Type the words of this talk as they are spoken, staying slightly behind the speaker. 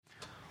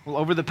Well,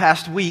 over the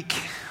past week,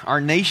 our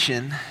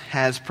nation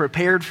has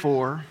prepared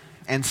for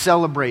and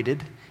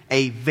celebrated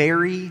a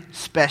very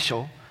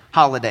special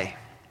holiday.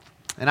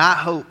 And I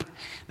hope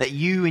that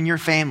you and your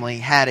family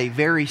had a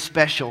very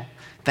special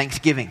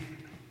Thanksgiving.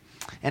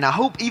 And I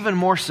hope even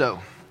more so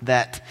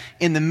that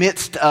in the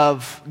midst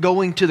of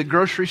going to the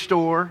grocery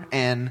store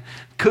and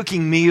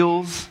cooking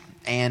meals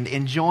and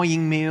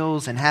enjoying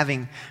meals and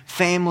having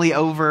family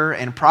over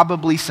and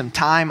probably some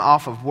time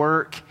off of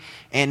work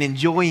and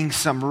enjoying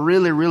some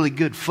really, really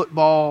good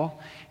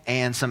football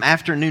and some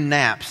afternoon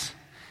naps,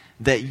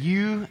 that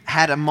you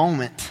had a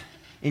moment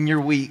in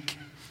your week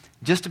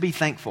just to be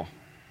thankful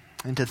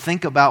and to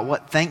think about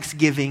what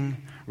Thanksgiving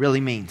really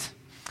means.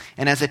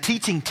 And as a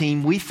teaching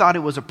team, we thought it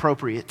was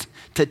appropriate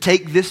to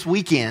take this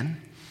weekend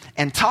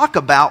and talk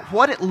about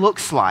what it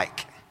looks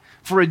like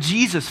for a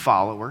Jesus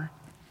follower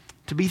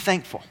to be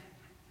thankful.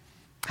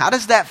 How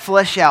does that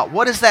flesh out?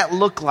 What does that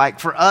look like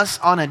for us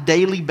on a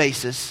daily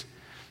basis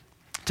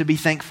to be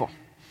thankful?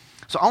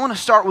 So I want to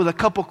start with a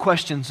couple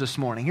questions this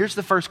morning. Here's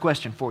the first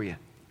question for you.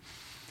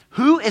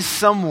 Who is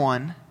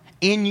someone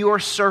in your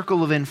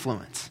circle of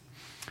influence?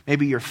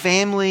 Maybe your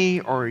family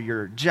or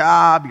your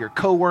job, your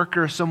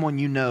coworker, someone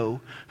you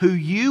know, who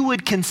you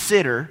would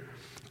consider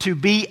to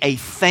be a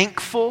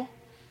thankful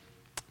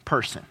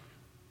person.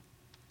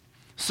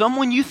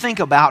 Someone you think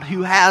about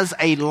who has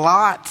a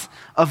lot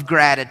of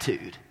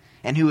gratitude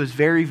and who is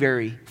very,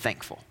 very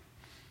thankful.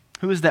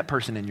 Who is that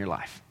person in your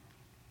life?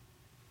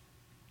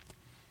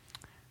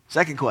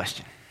 Second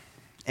question,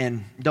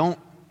 and don't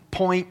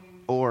point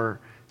or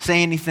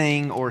say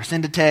anything or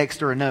send a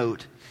text or a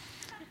note,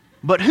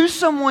 but who's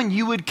someone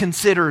you would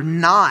consider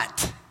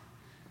not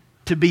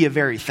to be a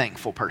very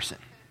thankful person?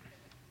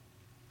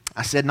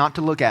 I said not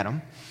to look at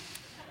them.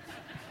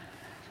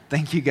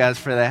 Thank you guys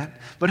for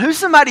that. But who's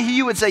somebody who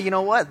you would say, you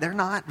know what, they're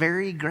not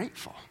very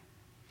grateful?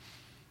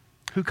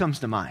 Who comes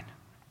to mind?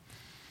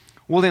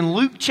 Well, in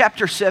Luke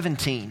chapter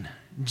 17,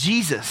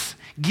 Jesus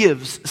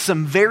gives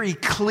some very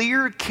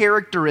clear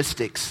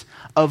characteristics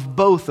of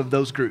both of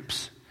those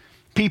groups.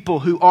 People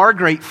who are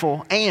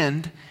grateful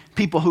and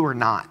people who are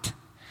not.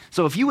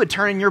 So if you would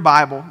turn in your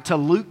Bible to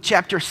Luke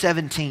chapter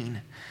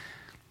 17,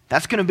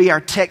 that's going to be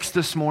our text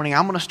this morning.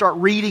 I'm going to start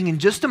reading in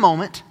just a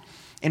moment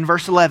in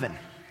verse 11.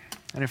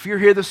 And if you're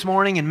here this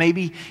morning and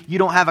maybe you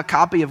don't have a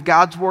copy of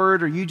God's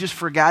Word or you just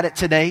forgot it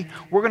today,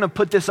 we're going to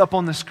put this up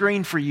on the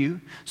screen for you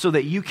so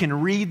that you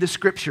can read the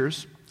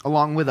Scriptures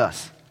along with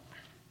us.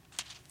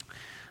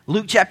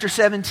 Luke chapter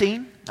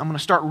 17, I'm going to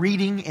start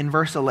reading in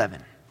verse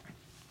 11.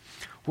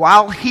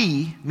 While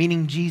he,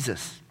 meaning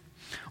Jesus,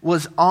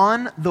 was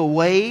on the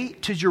way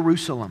to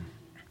Jerusalem,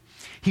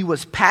 he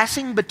was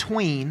passing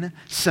between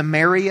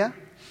Samaria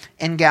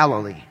and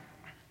Galilee.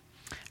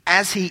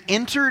 As he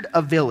entered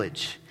a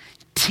village,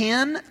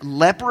 10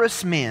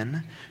 leprous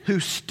men who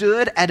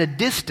stood at a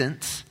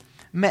distance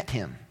met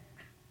him.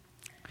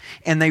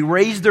 And they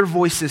raised their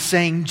voices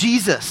saying,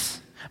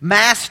 Jesus,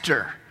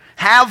 Master,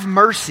 have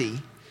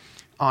mercy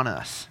on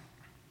us.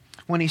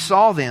 When he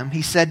saw them,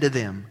 he said to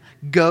them,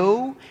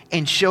 Go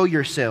and show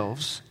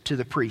yourselves to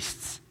the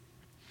priests.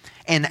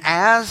 And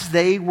as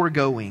they were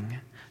going,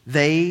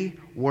 they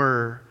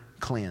were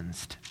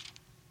cleansed.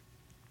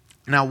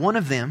 Now one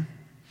of them,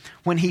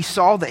 when he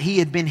saw that he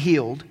had been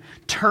healed,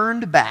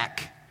 turned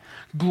back,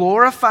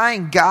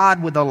 glorifying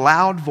God with a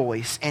loud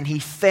voice, and he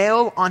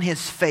fell on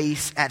his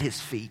face at his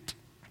feet,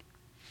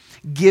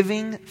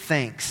 giving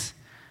thanks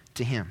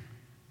to him.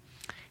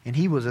 And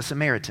he was a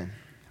Samaritan.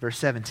 Verse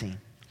 17.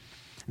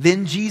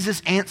 Then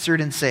Jesus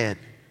answered and said,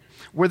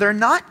 Were there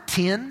not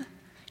 10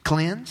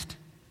 cleansed?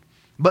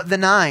 But the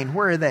 9,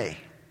 where are they?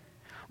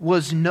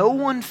 Was no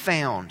one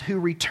found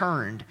who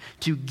returned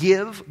to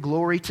give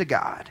glory to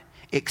God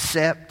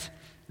except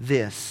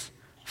this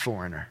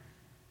foreigner?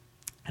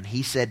 And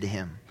he said to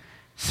him,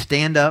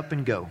 Stand up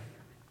and go.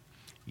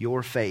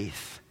 Your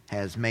faith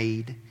has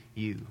made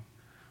you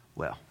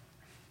well.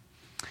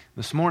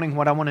 This morning,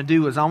 what I want to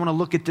do is I want to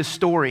look at this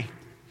story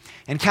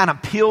and kind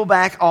of peel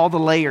back all the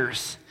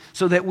layers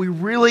so that we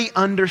really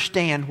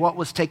understand what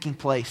was taking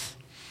place.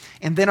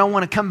 And then I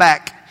want to come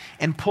back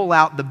and pull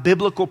out the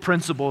biblical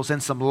principles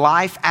and some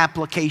life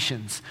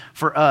applications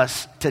for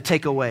us to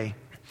take away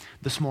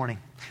this morning.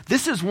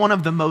 This is one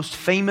of the most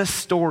famous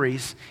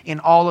stories in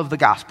all of the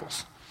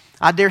Gospels.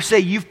 I dare say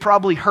you've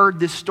probably heard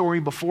this story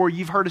before.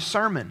 You've heard a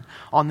sermon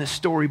on this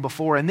story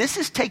before. And this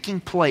is taking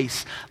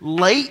place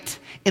late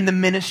in the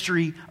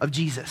ministry of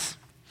Jesus.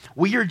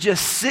 We are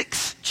just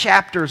 6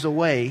 chapters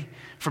away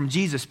from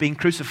Jesus being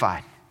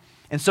crucified.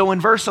 And so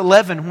in verse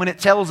 11, when it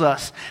tells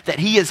us that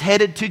he is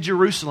headed to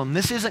Jerusalem,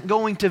 this isn't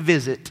going to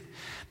visit.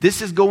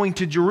 This is going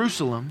to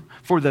Jerusalem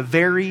for the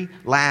very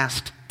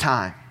last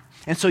time.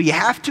 And so you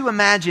have to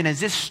imagine, as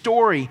this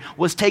story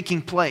was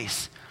taking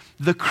place,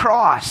 the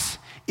cross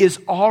is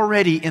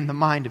already in the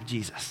mind of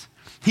Jesus.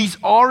 He's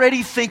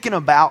already thinking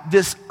about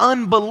this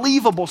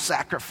unbelievable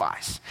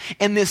sacrifice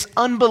and this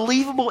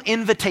unbelievable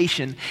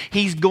invitation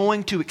he's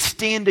going to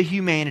extend to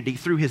humanity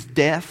through his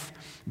death,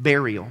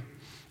 burial,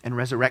 and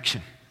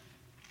resurrection.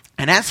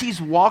 And as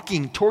he's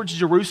walking towards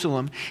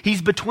Jerusalem,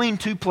 he's between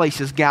two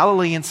places,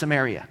 Galilee and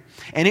Samaria.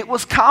 And it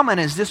was common,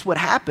 as this would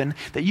happen,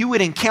 that you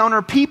would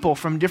encounter people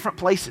from different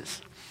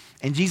places.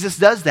 And Jesus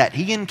does that.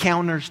 He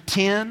encounters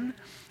 10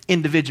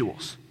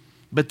 individuals.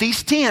 But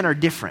these 10 are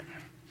different.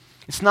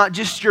 It's not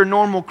just your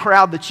normal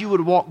crowd that you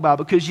would walk by,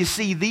 because you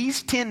see,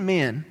 these 10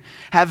 men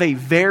have a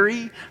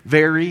very,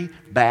 very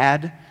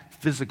bad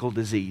physical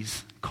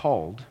disease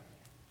called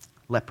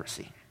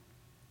leprosy.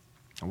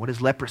 And what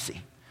is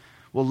leprosy?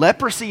 Well,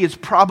 leprosy is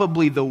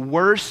probably the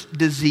worst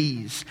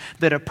disease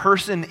that a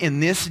person in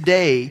this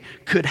day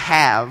could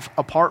have,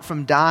 apart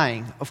from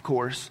dying, of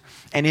course.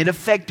 And it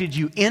affected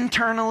you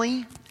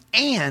internally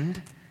and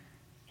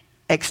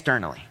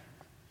externally.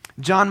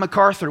 John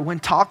MacArthur, when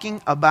talking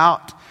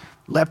about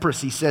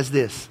leprosy, says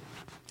this: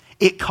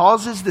 it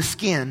causes the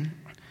skin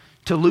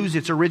to lose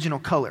its original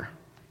color,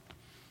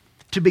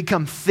 to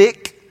become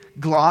thick,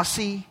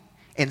 glossy,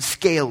 and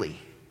scaly.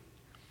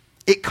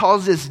 It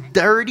causes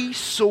dirty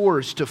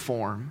sores to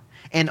form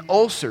and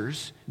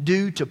ulcers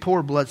due to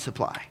poor blood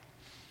supply.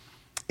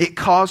 It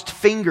caused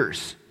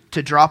fingers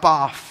to drop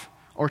off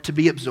or to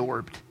be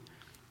absorbed.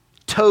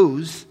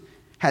 Toes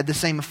had the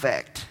same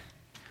effect.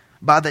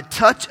 By the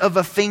touch of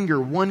a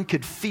finger, one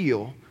could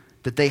feel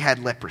that they had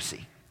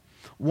leprosy.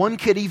 One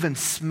could even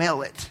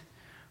smell it,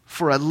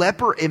 for a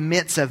leper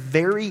emits a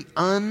very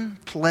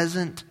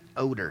unpleasant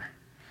odor.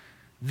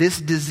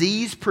 This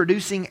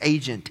disease-producing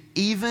agent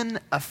even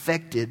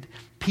affected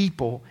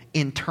people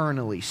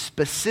internally,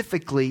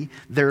 specifically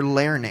their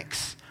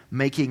larynx,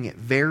 making it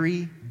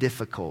very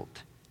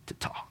difficult to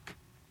talk.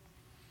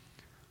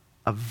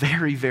 A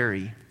very,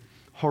 very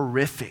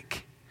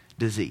horrific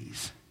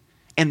disease.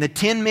 And the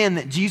 10 men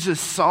that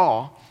Jesus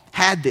saw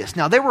had this.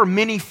 Now, there were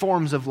many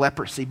forms of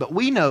leprosy, but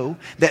we know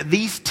that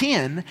these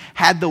 10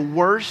 had the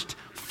worst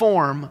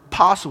form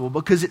possible,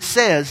 because it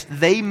says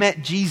they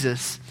met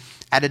Jesus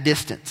at a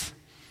distance.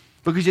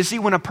 Because you see,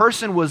 when a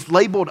person was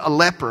labeled a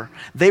leper,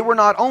 they were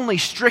not only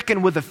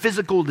stricken with a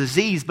physical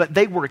disease, but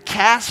they were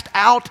cast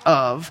out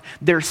of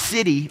their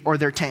city or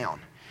their town.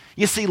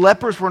 You see,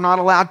 lepers were not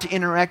allowed to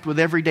interact with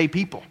everyday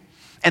people.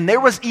 And there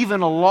was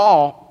even a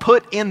law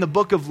put in the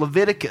book of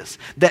Leviticus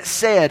that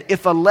said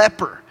if a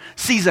leper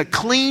sees a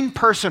clean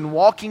person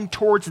walking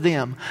towards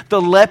them, the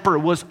leper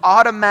was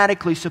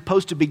automatically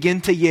supposed to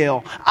begin to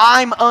yell,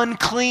 "I'm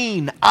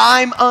unclean,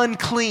 I'm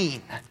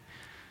unclean."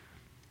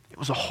 It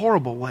was a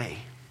horrible way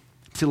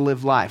to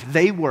live life.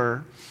 They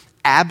were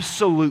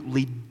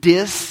absolutely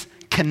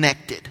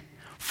disconnected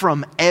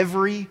from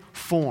every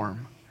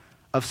form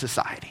of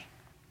society.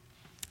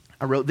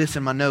 I wrote this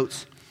in my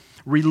notes.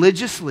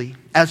 Religiously,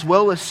 as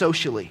well as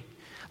socially,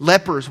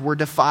 lepers were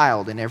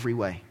defiled in every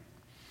way.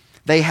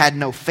 They had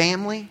no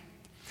family,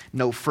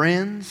 no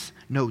friends,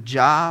 no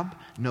job,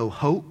 no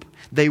hope.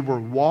 They were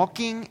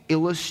walking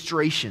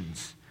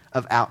illustrations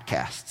of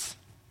outcasts.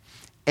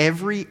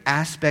 Every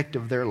aspect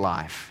of their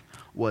life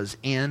was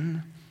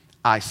in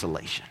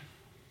isolation.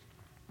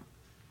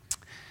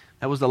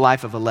 That was the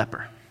life of a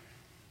leper.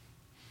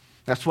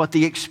 That's what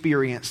they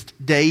experienced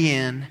day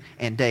in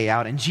and day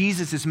out. And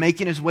Jesus is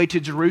making his way to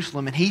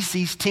Jerusalem, and he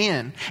sees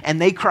 10,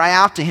 and they cry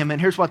out to him, and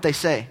here's what they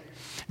say: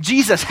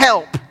 "Jesus,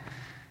 help!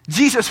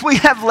 Jesus, we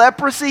have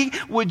leprosy.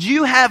 Would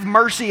you have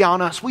mercy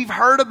on us? We've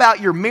heard about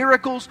your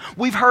miracles.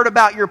 We've heard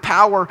about your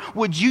power.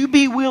 Would you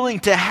be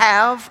willing to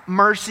have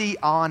mercy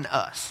on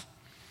us?"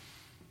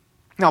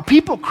 Now,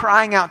 people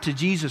crying out to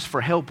Jesus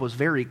for help was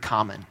very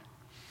common.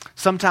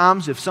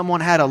 Sometimes if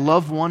someone had a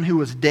loved one who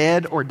was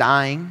dead or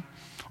dying,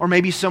 or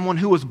maybe someone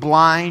who was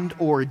blind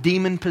or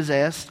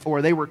demon-possessed,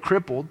 or they were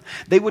crippled,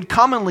 they would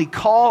commonly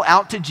call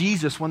out to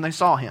Jesus when they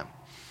saw him.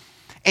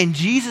 And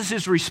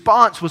Jesus'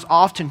 response was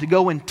often to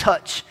go and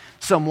touch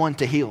someone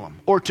to heal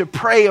him, or to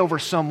pray over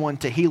someone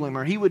to heal him,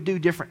 or he would do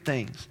different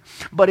things.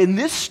 But in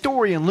this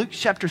story in Luke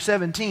chapter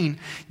 17,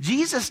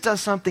 Jesus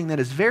does something that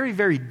is very,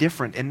 very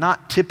different and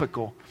not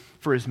typical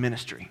for his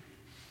ministry.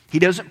 He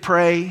doesn't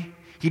pray.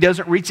 He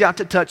doesn't reach out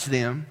to touch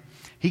them.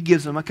 He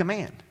gives them a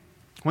command.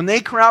 When they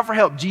cry out for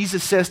help,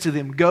 Jesus says to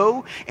them,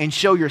 "Go and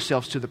show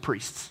yourselves to the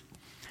priests."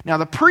 Now,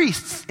 the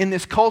priests in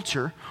this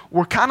culture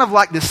were kind of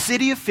like the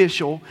city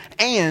official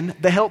and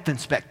the health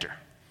inspector.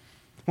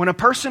 When a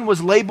person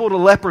was labeled a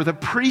leper, the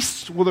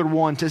priests were the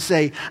one to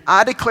say,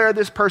 "I declare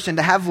this person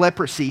to have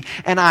leprosy,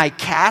 and I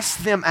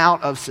cast them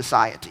out of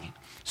society."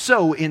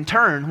 So, in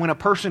turn, when a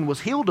person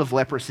was healed of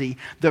leprosy,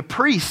 the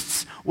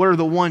priests were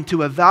the one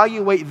to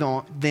evaluate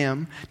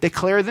them,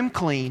 declare them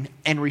clean,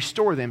 and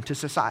restore them to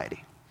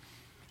society.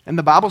 And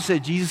the Bible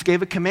said Jesus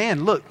gave a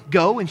command: look,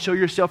 go and show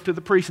yourself to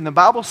the priest. And the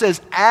Bible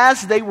says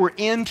as they were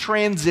in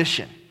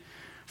transition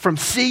from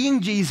seeing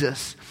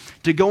Jesus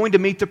to going to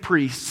meet the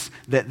priests,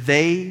 that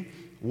they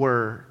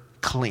were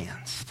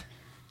cleansed.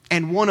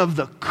 And one of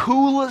the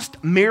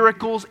coolest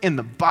miracles in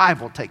the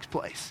Bible takes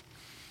place.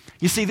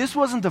 You see, this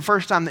wasn't the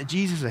first time that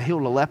Jesus had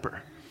healed a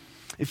leper.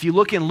 If you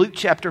look in Luke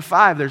chapter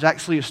 5, there's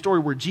actually a story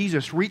where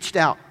Jesus reached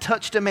out,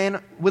 touched a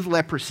man with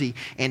leprosy,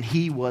 and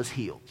he was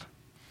healed.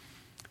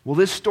 Well,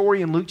 this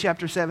story in Luke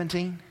chapter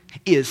 17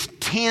 is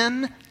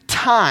 10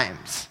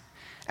 times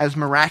as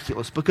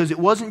miraculous because it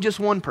wasn't just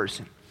one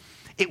person.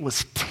 It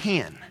was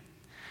 10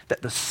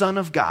 that the Son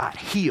of God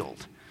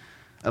healed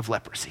of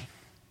leprosy.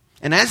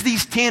 And as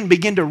these 10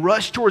 begin to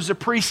rush towards the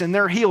priest and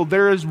they're healed,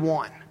 there is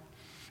one.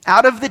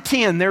 Out of the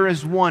 10, there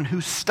is one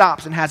who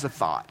stops and has a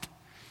thought.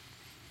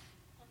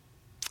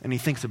 And he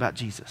thinks about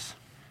Jesus.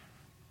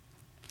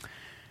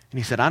 And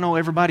he said, I know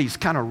everybody's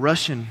kind of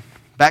rushing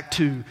back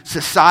to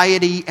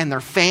society and their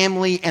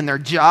family and their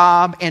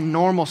job and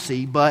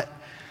normalcy, but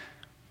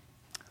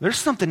there's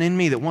something in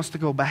me that wants to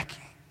go back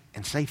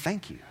and say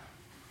thank you.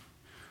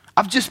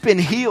 I've just been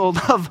healed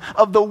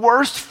of the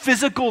worst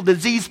physical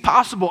disease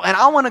possible, and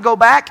I want to go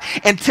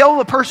back and tell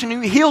the person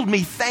who healed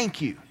me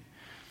thank you.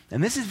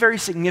 And this is very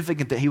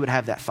significant that he would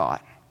have that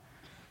thought.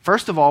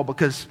 First of all,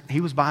 because he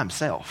was by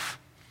himself.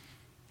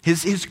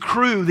 His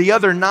crew, the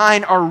other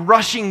 9, are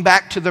rushing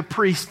back to the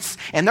priests,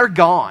 and they're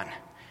gone.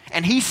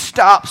 And he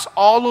stops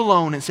all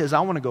alone and says,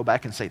 I want to go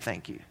back and say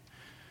thank you.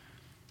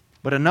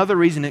 But another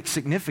reason it's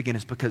significant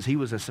is because he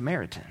was a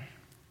Samaritan.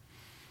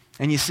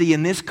 And you see,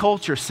 in this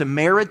culture,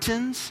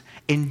 Samaritans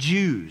and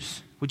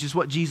Jews, which is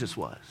what Jesus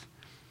was,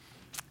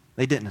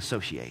 they didn't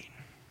associate.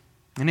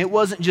 And it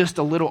wasn't just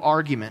a little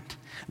argument.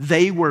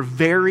 They were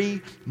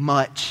very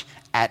much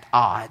at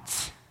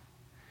odds.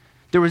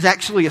 There was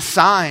actually a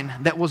sign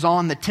that was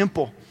on the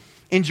temple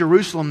in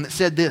Jerusalem that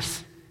said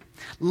this: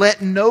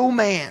 let no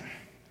man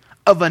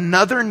of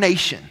another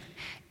nation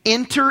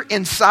enter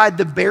inside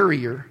the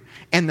barrier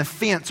and the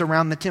fence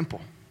around the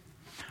temple.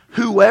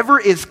 Whoever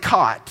is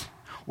caught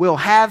will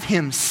have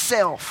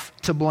himself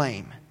to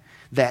blame,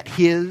 that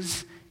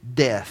his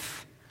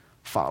death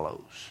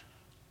follows.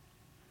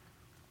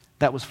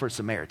 That was for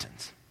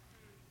Samaritans.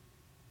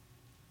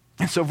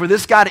 And so for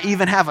this guy to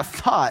even have a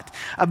thought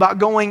about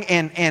going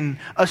and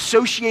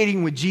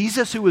associating with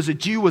Jesus, who was a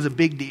Jew, was a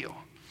big deal.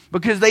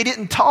 Because they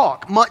didn't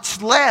talk,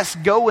 much less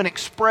go and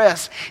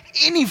express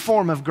any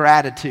form of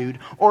gratitude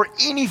or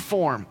any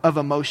form of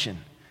emotion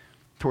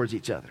towards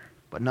each other.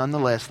 But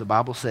nonetheless, the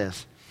Bible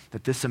says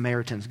that this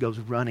Samaritan goes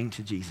running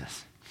to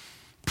Jesus,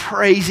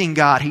 praising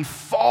God. He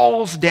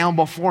falls down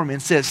before him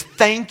and says,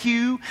 thank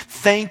you,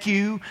 thank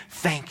you,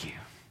 thank you.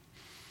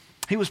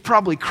 He was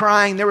probably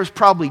crying. There was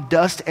probably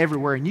dust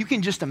everywhere. And you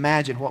can just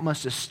imagine what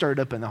must have stirred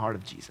up in the heart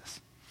of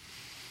Jesus.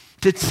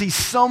 To see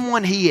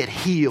someone he had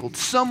healed,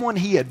 someone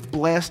he had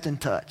blessed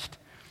and touched,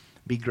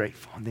 be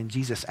grateful. And then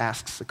Jesus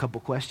asks a couple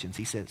questions.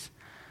 He says,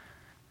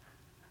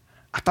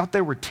 I thought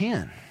there were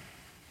 10.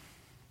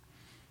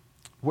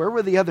 Where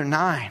were the other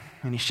 9?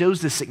 And he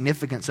shows the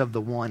significance of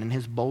the one and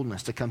his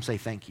boldness to come say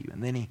thank you.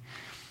 And then he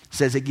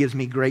says, it gives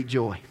me great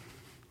joy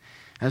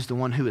as the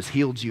one who has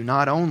healed you,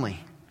 not only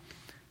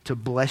to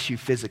bless you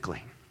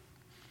physically,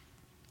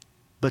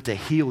 but to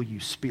heal you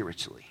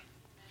spiritually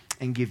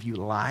and give you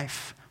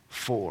life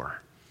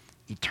for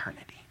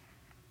eternity.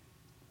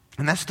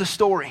 And that's the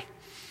story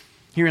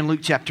here in Luke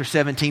chapter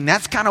 17.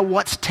 That's kind of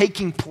what's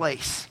taking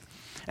place.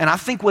 And I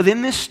think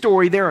within this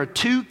story, there are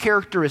 2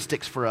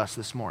 characteristics for us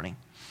this morning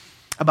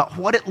about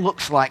what it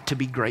looks like to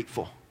be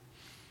grateful,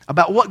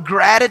 about what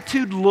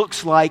gratitude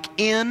looks like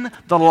in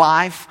the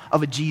life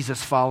of a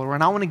Jesus follower.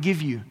 And I want to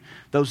give you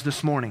those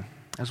this morning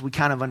as we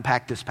kind of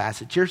unpack this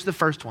passage. Here's the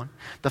first one.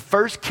 The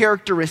first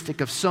characteristic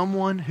of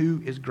someone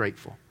who is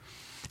grateful.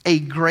 A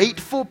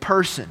grateful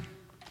person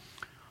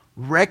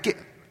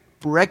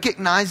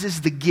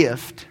recognizes the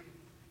gift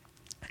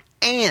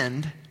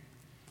and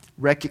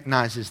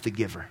recognizes the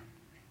giver.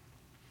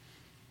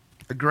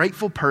 A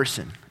grateful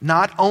person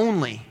not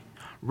only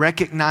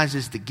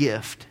recognizes the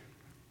gift,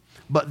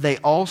 but they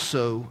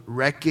also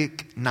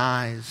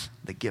recognize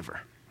the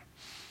giver.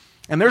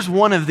 And there's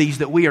one of these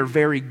that we are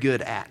very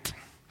good at.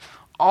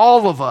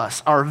 All of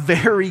us are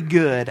very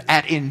good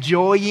at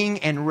enjoying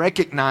and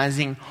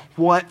recognizing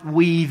what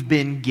we've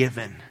been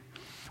given.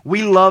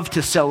 We love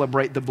to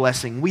celebrate the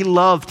blessing. We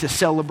love to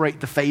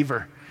celebrate the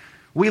favor.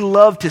 We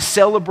love to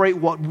celebrate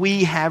what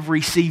we have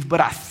received.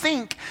 But I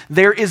think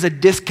there is a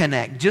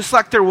disconnect, just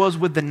like there was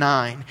with the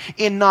 9,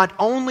 in not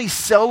only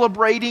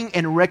celebrating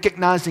and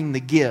recognizing the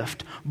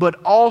gift, but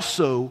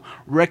also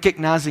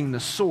recognizing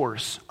the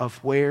source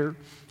of where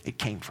it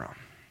came from.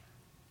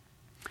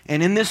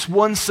 And in this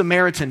one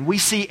Samaritan, we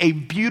see a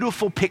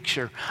beautiful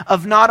picture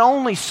of not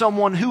only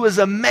someone who is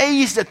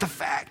amazed at the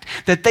fact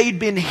that they'd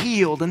been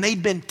healed and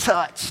they'd been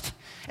touched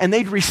and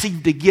they'd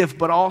received a gift,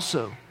 but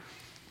also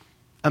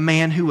a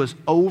man who was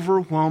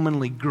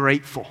overwhelmingly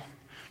grateful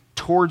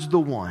towards the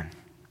one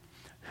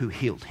who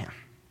healed him.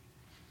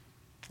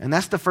 And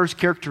that's the first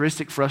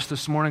characteristic for us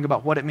this morning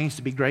about what it means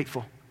to be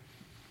grateful.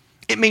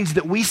 It means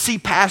that we see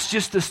past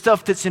just the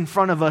stuff that's in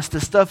front of us, the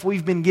stuff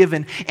we've been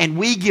given, and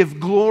we give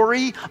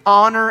glory,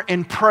 honor,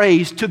 and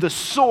praise to the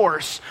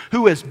source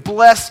who has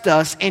blessed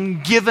us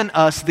and given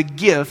us the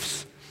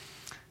gifts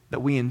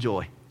that we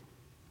enjoy.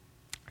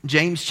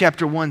 James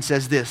chapter 1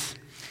 says this: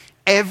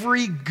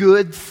 every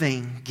good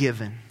thing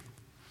given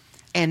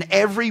and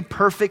every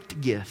perfect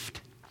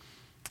gift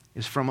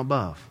is from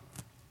above,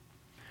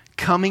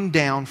 coming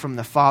down from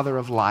the Father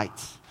of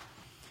lights,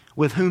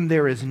 with whom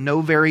there is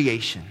no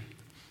variation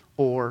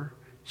or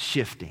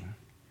shifting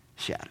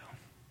shadow.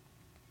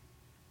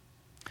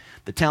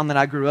 The town that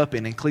I grew up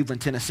in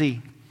Cleveland,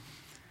 Tennessee,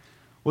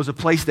 was a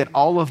place that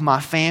all of my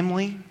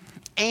family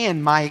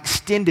and my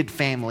extended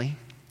family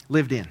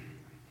lived in.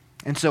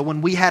 And so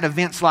when we had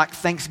events like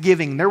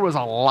Thanksgiving, there was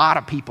a lot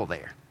of people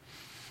there.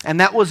 And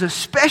that was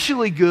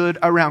especially good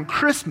around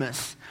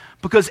Christmas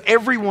because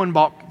everyone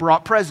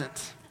brought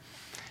presents.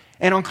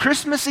 And on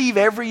Christmas Eve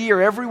every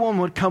year, everyone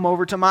would come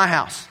over to my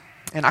house.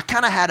 And I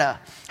kind of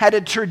had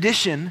a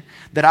tradition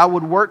that I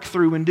would work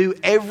through and do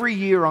every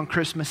year on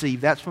Christmas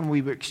Eve. That's when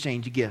we would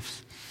exchange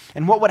gifts.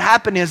 And what would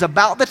happen is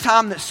about the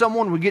time that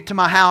someone would get to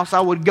my house,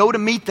 I would go to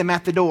meet them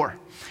at the door.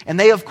 And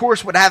they, of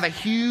course, would have a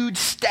huge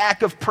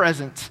stack of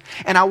presents.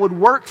 And I would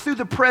work through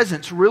the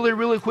presents really,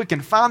 really quick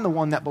and find the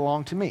one that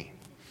belonged to me.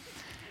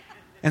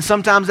 And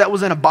sometimes that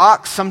was in a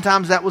box,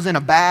 sometimes that was in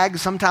a bag,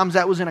 sometimes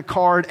that was in a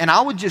card. And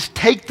I would just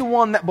take the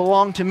one that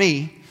belonged to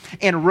me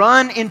and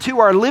run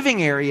into our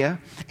living area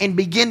and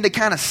begin to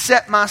kind of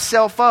set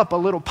myself up a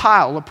little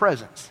pile of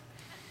presents.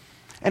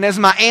 And as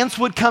my aunts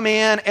would come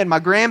in and my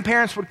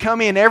grandparents would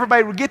come in,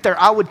 everybody would get there,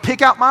 I would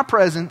pick out my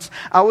presents.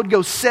 I would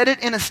go set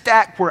it in a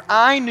stack where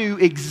I knew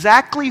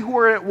exactly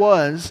where it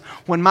was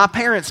when my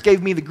parents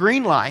gave me the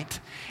green light,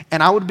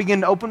 and I would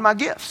begin to open my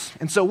gifts.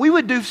 And so we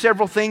would do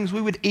several things.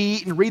 We would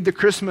eat and read the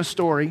Christmas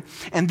story.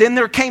 And then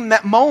there came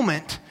that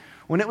moment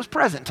when it was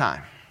present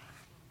time.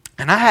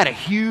 And I had a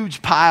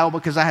huge pile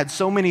because I had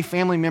so many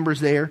family members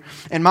there.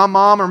 And my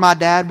mom or my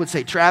dad would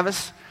say,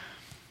 Travis,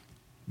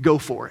 go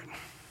for it.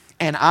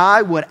 And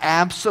I would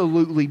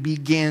absolutely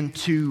begin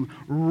to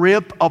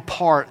rip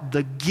apart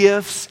the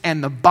gifts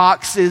and the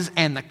boxes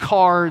and the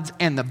cards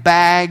and the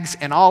bags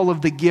and all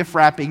of the gift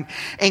wrapping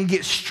and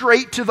get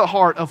straight to the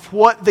heart of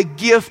what the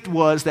gift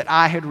was that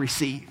I had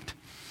received.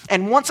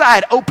 And once I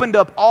had opened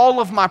up all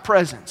of my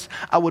presents,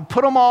 I would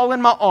put them all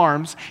in my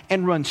arms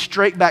and run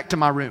straight back to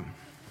my room.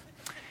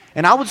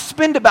 And I would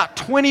spend about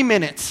 20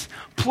 minutes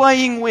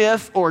playing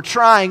with or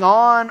trying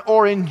on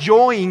or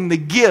enjoying the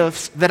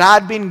gifts that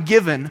I'd been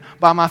given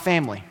by my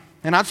family.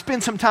 And I'd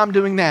spend some time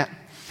doing that.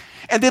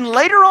 And then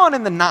later on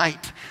in the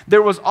night,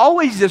 there was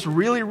always this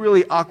really,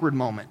 really awkward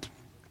moment.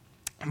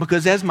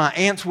 Because as my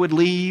aunts would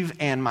leave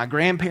and my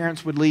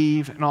grandparents would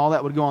leave and all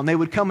that would go on, they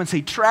would come and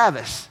say,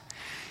 Travis,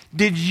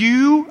 did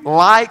you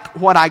like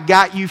what I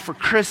got you for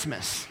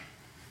Christmas?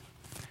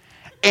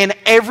 And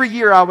every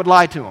year I would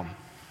lie to them.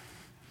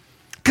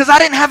 Because I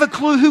didn't have a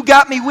clue who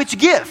got me which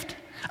gift.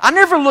 I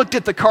never looked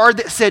at the card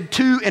that said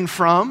to and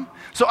from.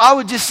 So I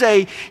would just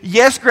say,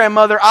 yes,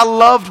 grandmother, I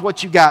loved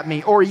what you got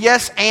me. Or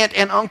yes, aunt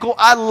and uncle,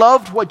 I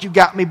loved what you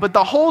got me. But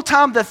the whole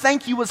time the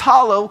thank you was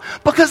hollow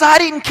because I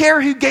didn't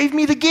care who gave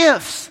me the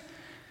gifts.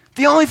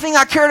 The only thing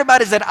I cared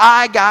about is that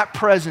I got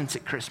presents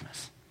at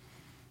Christmas.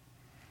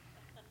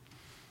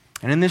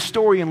 And in this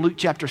story in Luke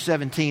chapter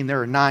 17,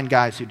 there are 9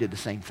 guys who did the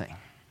same thing.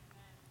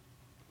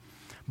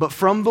 But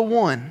from the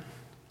one,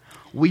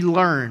 we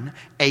learn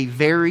a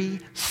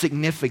very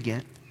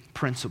significant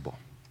principle.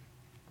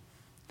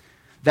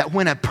 That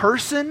when a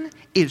person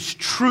is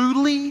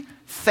truly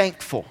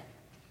thankful,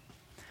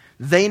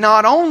 they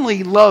not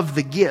only love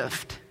the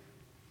gift,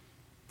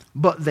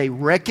 but they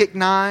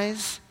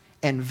recognize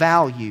and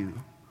value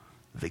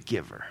the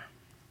giver.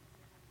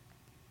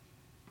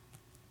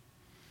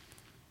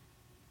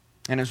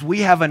 And as we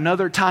have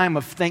another time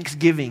of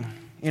Thanksgiving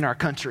in our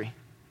country,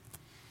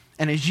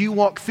 and as you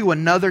walk through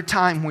another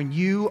time when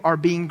you are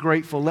being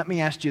grateful, let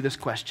me ask you this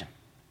question.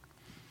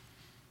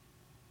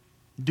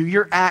 Do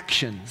your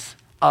actions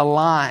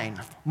align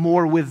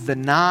more with the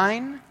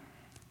 9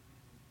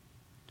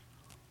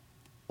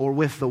 or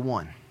with the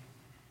 1?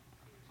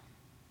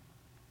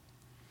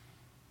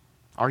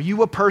 Are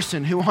you a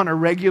person who on a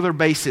regular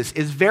basis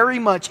is very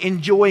much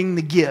enjoying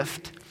the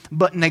gift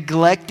but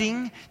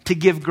neglecting to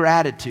give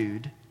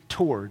gratitude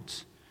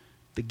towards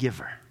the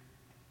giver?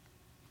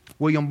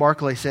 William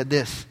Barclay said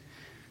this: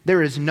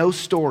 there is no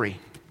story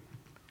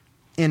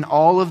in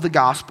all of the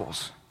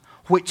Gospels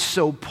which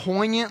so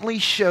poignantly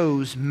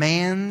shows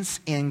man's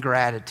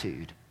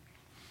ingratitude.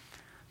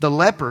 The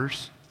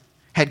lepers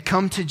had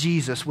come to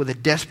Jesus with a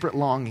desperate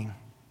longing.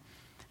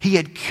 He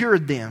had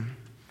cured them,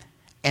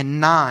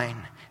 and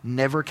 9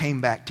 never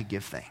came back to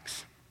give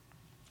thanks.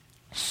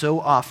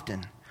 So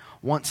often,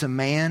 once a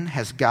man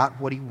has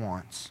got what he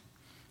wants,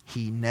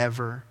 he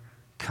never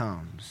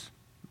comes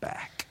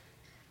back.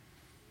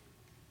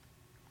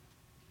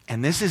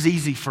 And this is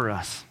easy for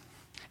us,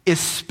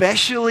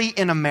 especially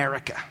in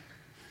America,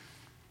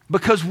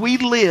 because we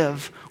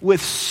live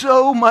with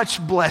so much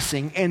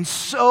blessing and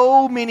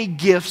so many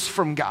gifts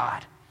from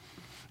God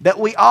that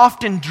we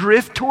often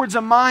drift towards a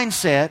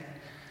mindset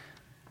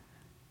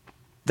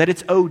that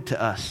it's owed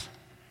to us.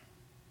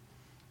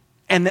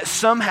 And that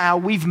somehow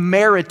we've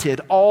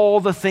merited all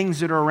the things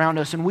that are around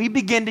us. And we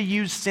begin to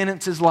use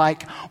sentences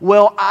like,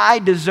 well, I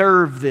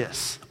deserve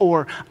this,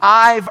 or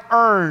I've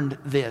earned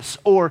this,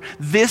 or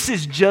this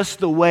is just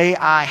the way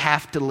I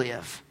have to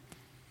live.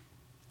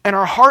 And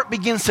our heart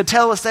begins to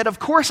tell us that, of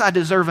course, I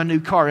deserve a new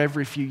car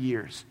every few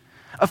years.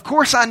 Of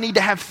course I need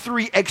to have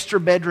 3 extra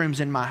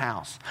bedrooms in my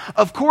house.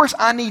 Of course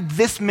I need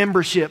this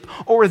membership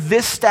or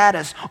this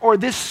status or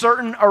this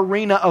certain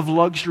arena of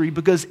luxury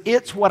because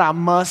it's what I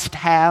must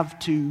have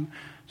to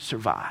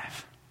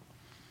survive.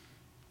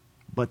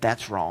 But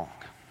that's wrong.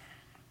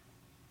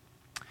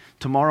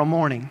 Tomorrow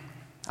morning,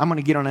 I'm going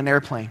to get on an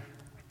airplane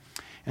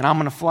and I'm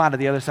going to fly to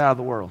the other side of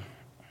the world.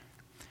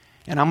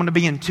 And I'm going to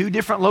be in 2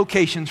 different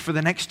locations for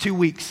the next 2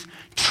 weeks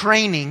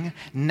training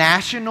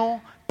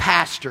national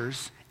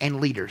pastors and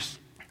leaders.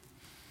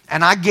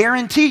 And I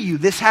guarantee you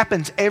this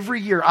happens every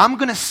year. I'm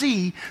going to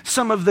see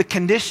some of the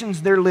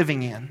conditions they're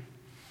living in.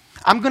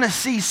 I'm going to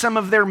see some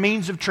of their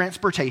means of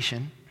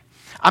transportation.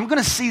 I'm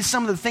going to see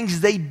some of the things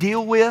they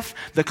deal with,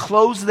 the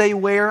clothes they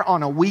wear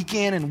on a week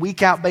in and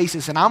week out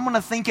basis. And I'm going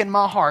to think in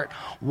my heart,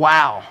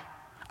 wow,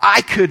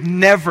 I could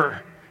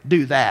never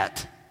do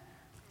that.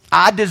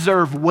 I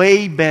deserve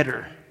way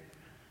better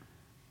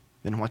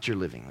than what you're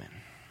living in.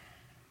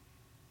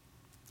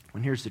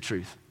 And here's the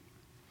truth.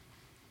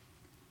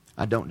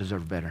 I don't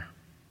deserve better.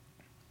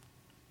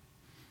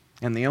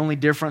 And the only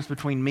difference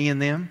between me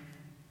and them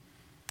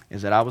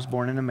is that I was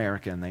born in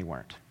America and they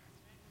weren't.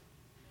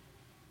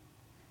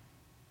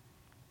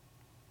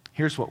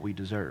 Here's what we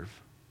deserve.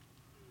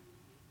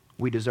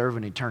 We deserve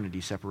an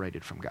eternity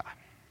separated from God.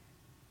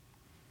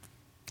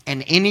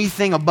 And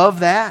anything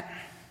above that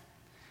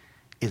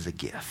is a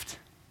gift.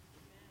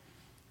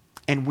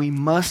 And we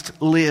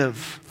must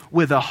live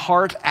with a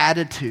heart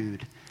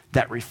attitude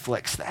that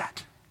reflects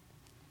that.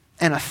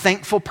 And a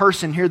thankful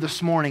person here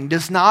this morning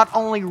does not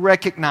only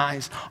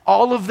recognize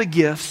all of the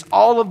gifts,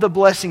 all of the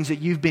blessings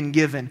that you've been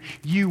given,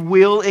 you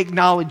will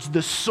acknowledge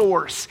the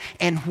source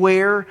and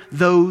where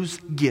those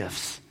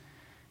gifts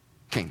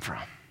came from.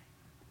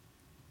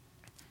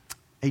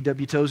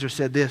 A.W. Tozer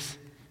said this,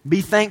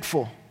 be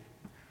thankful,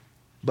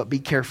 but be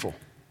careful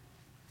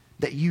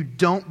that you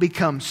don't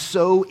become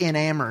so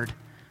enamored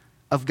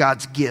of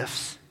God's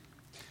gifts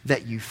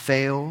that you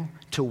fail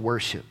to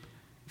worship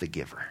the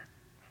giver.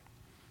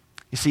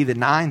 You see, the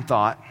 9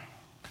 thought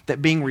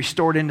that being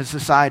restored into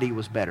society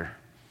was better,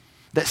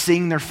 that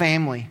seeing their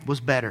family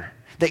was better,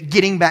 that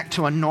getting back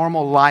to a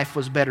normal life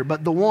was better.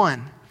 But the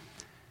 1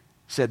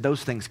 said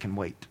those things can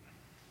wait.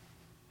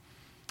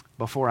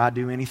 Before I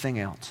do anything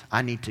else,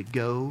 I need to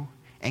go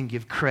and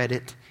give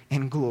credit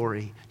and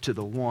glory to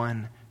the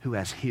one who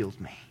has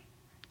healed me,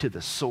 to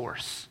the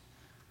source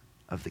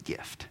of the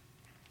gift.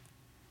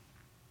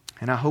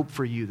 And I hope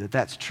for you that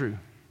that's true.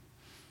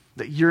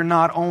 That you're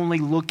not only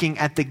looking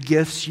at the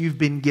gifts you've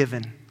been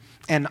given,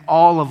 and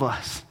all of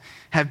us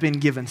have been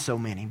given so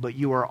many, but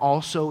you are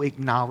also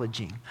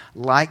acknowledging,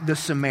 like the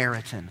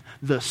Samaritan,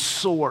 the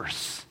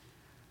source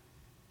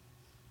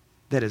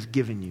that has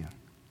given you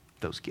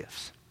those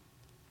gifts.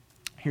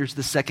 Here's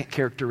the second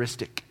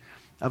characteristic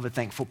of a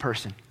thankful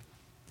person.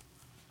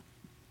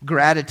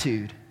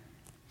 Gratitude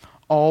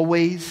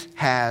always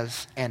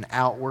has an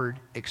outward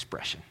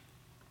expression.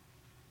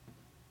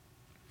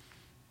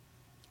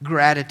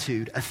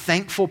 Gratitude. A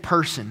thankful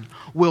person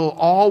will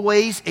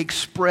always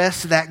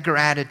express that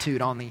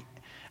gratitude on the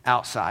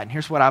outside. And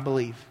here's what I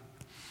believe.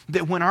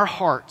 That when our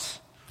hearts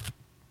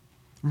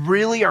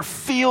really are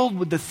filled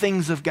with the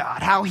things of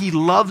God, how He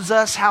loves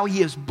us, how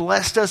He has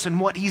blessed us, and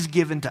what He's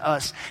given to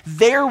us,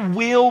 there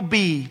will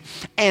be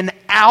an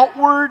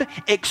outward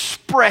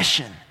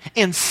expression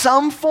in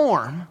some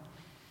form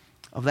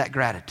of that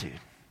gratitude.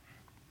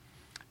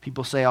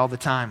 People say all the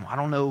time, I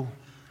don't know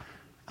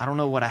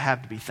what I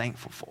have to be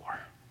thankful for.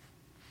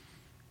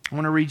 I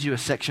want to read you a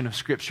section of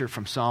Scripture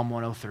from Psalm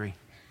 103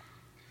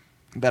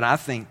 that I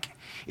think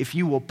if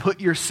you will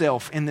put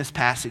yourself in this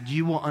passage,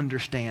 you will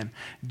understand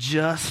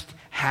just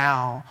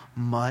how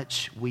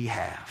much we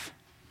have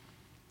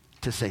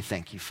to say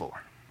thank you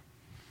for.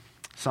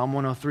 Psalm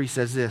 103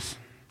 says this,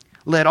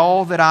 let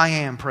all that I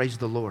am praise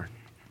the Lord.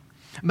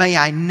 May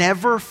I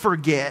never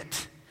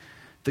forget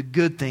the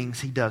good things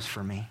He does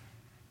for me.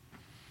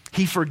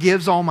 He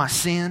forgives all my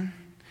sin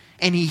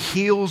and He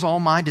heals all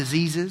my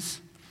diseases.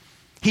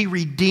 He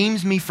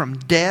redeems me from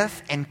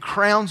death and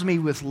crowns me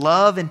with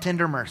love and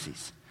tender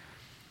mercies.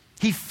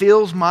 He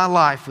fills my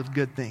life with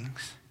good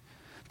things.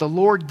 The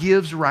Lord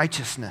gives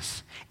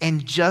righteousness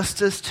and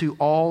justice to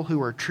all who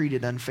are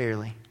treated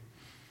unfairly.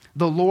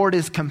 The Lord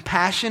is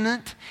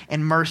compassionate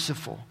and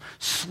merciful,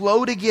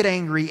 slow to get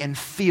angry and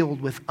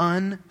filled with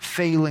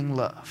unfailing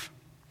love.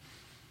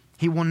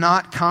 He will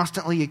not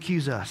constantly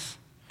accuse us,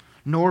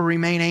 nor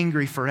remain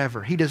angry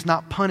forever. He does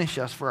not punish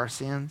us for our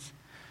sins.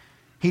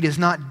 He does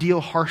not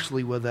deal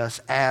harshly with us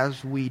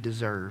as we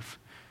deserve.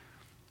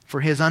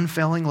 For His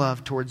unfailing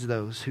love towards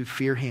those who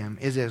fear Him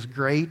is as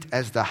great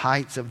as the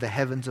heights of the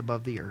heavens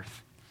above the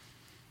earth.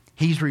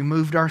 He's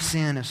removed our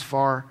sin as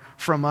far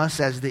from us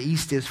as the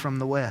east is from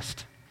the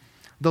west.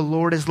 The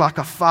Lord is like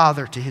a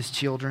father to His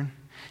children,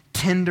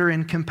 tender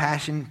and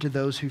compassionate to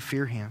those who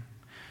fear Him.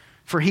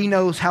 For He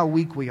knows how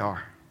weak we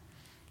are.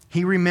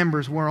 He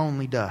remembers we're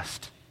only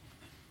dust.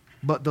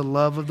 But the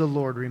love of the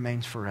Lord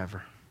remains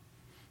forever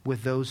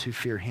with those who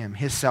fear Him.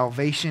 His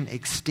salvation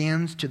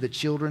extends to the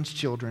children's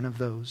children of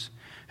those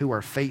who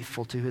are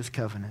faithful to His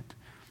covenant,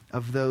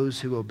 of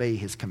those who obey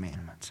his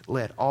commandments.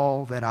 Let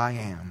all that I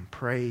am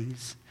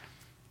praise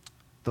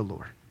the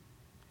Lord.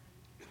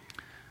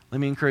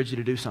 Let me encourage you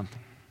to do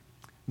something.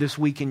 This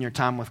week in your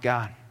time with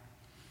God,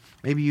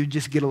 maybe you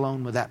just get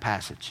alone with that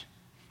passage.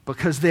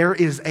 Because there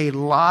is a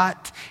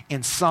lot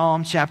in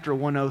Psalm chapter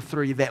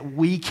 103 that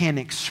we can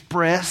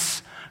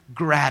express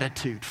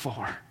gratitude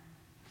for.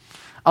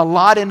 A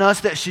lot in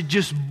us that should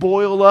just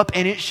boil up,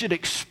 and it should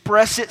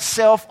express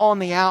itself on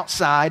the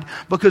outside,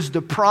 because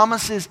the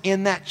promises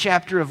in that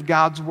chapter of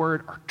God's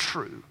Word are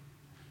true.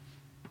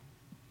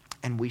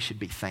 And we should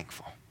be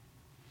thankful.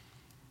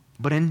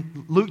 But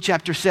in Luke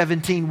chapter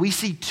 17, we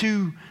see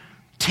two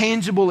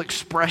tangible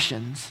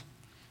expressions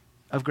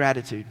of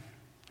gratitude.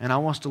 And I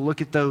want us to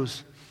look at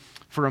those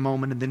for a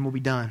moment, and then we'll be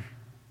done.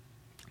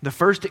 The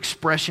first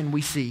expression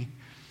we see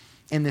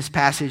in this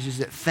passage is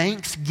that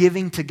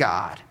thanksgiving to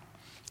God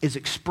is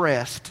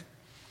expressed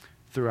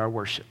through our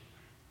worship.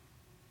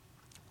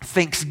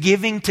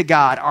 Thanksgiving to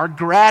God, our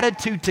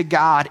gratitude to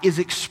God, is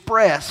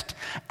expressed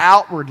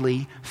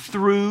outwardly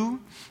through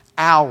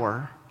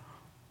our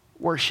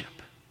worship.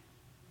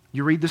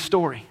 You read the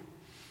story.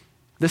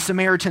 The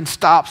Samaritan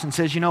stops and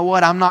says, you know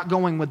what, I'm not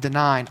going with the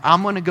 9.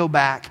 I'm going to go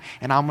back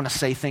and I'm going to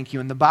say thank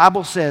you. And the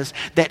Bible says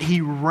that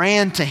he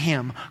ran to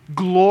him,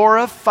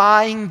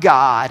 glorifying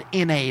God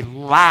in a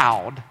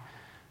loud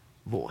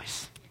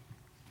voice.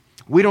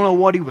 We don't know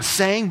what he was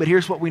saying, but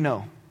here's what we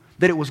know.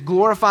 That it was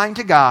glorifying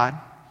to God,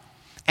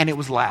 and it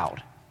was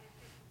loud.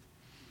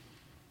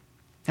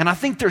 And I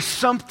think there's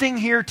something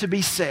here to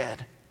be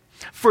said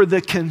for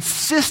the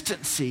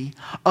consistency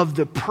of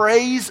the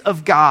praise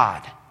of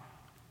God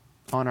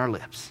on our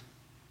lips.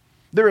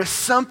 There is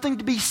something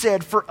to be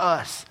said for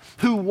us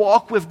who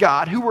walk with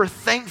God, who are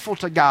thankful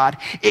to God,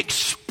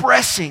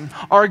 expressing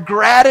our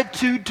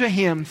gratitude to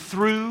him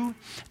through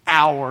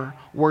our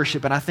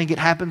worship. And I think it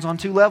happens on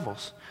two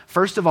levels.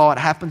 First of all, it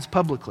happens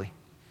publicly.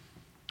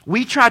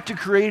 We try to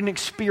create an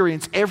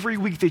experience every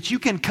week that you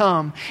can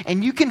come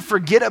and you can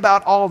forget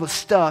about all the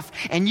stuff,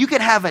 and you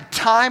can have a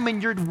time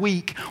in your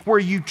week where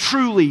you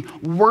truly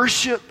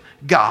worship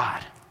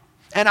God.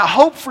 And I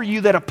hope for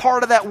you that a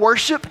part of that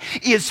worship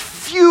is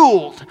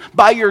fueled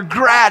by your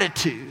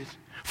gratitude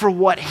for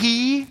what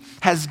he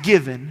has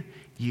given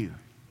you.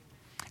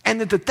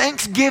 And that the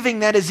thanksgiving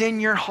that is in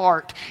your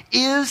heart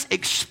is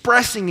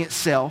expressing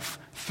itself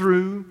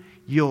through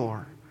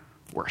your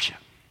worship.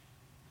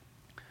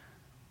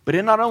 But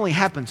it not only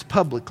happens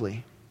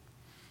publicly,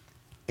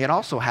 it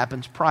also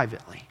happens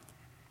privately.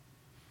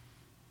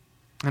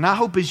 And I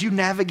hope as you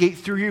navigate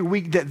through your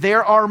week that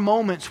there are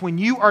moments when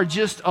you are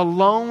just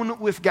alone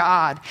with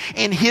God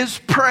and his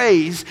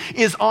praise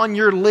is on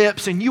your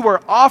lips, and you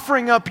are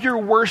offering up your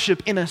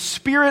worship in a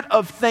spirit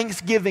of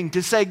thanksgiving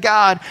to say,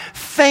 God,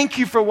 thank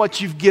you for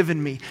what you've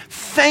given me.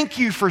 Thank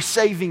you for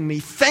saving me.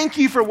 Thank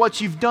you for what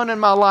you've done in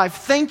my life.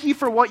 Thank you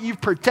for what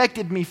you've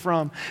protected me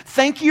from.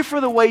 Thank you for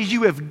the ways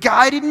you have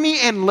guided me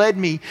and led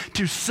me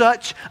to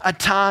such a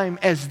time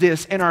as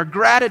this. And our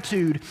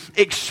gratitude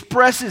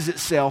expresses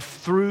itself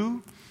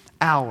through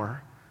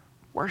our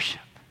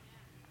worship.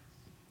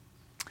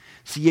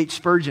 C.H.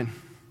 Spurgeon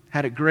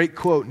had a great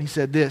quote, and he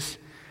said this: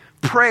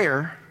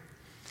 prayer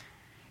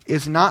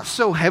is not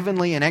so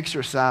heavenly an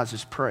exercise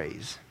as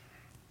praise.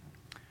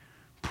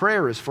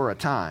 Prayer is for a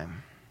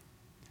time,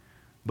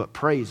 but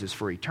praise is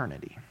for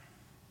eternity.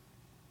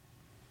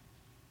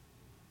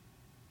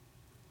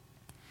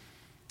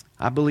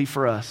 I believe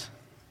for us,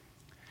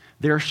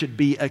 there should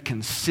be a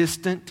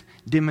consistent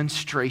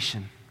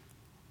demonstration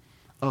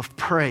of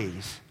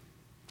praise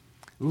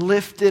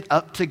lifted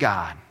up to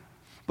God,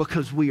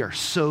 because we are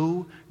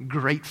so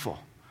grateful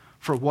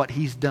for what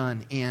he's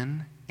done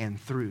in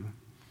and through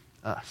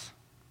us.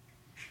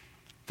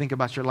 Think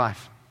about your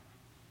life.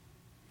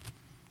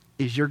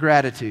 Is your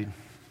gratitude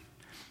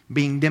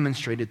being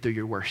demonstrated through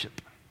your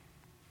worship?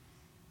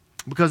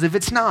 Because if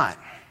it's not,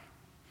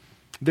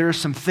 there are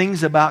some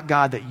things about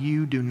God that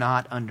you do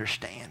not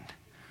understand.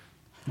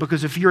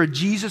 Because if you're a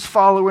Jesus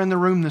follower in the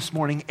room this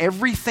morning,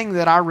 everything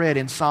that I read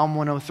in Psalm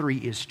 103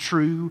 is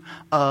true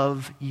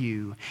of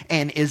you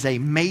and is a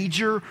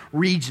major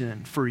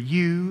reason for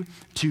you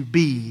to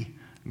be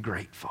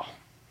grateful.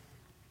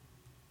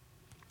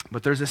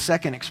 But there's a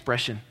second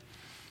expression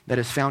that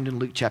is found in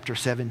Luke chapter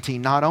 17.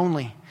 Not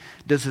only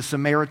does the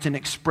Samaritan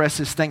express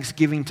his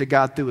thanksgiving to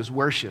God through his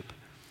worship,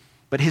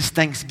 but his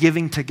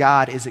thanksgiving to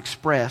God is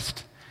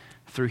expressed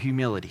through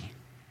humility.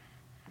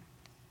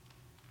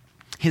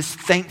 His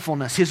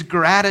thankfulness, his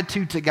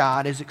gratitude to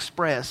God is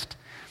expressed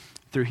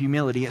through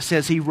humility. It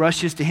says he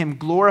rushes to him,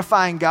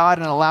 glorifying God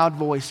in a loud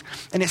voice.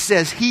 And it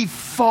says he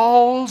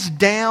falls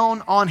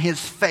down on his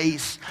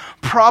face,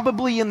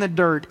 probably in the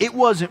dirt. It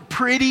wasn't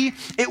pretty.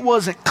 It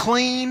wasn't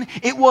clean.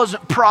 It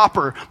wasn't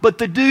proper. But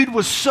the dude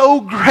was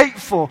so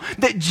grateful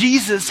that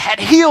Jesus had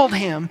healed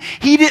him.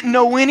 He didn't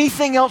know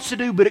anything else to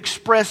do but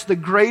express the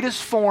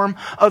greatest form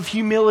of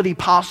humility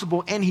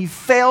possible. And he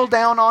fell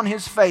down on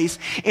his face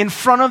in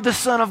front of the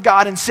Son of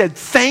God and said,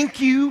 thank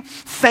you,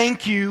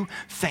 thank you,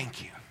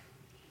 thank you.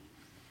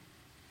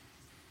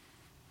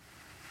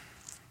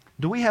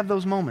 Do we have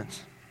those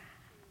moments?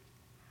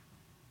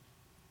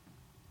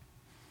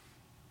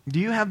 Do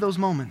you have those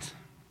moments?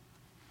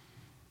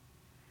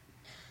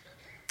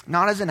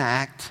 Not as an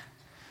act,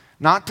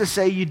 not to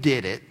say you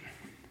did it,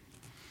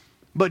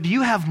 but do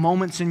you have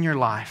moments in your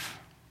life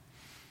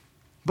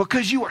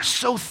because you are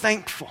so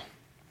thankful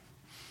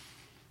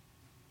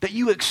that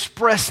you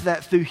express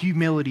that through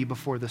humility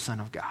before the Son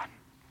of God?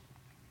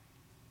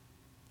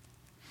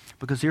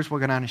 Because here's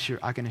what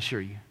I can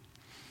assure you.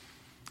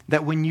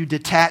 That when you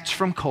detach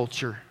from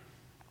culture,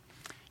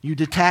 you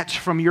detach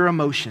from your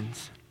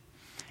emotions,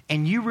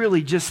 and you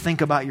really just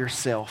think about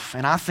yourself,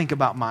 and I think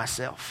about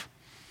myself,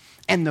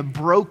 and the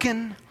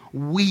broken,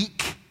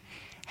 weak,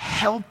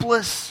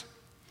 helpless,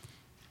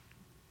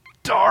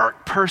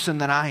 dark person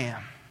that I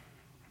am,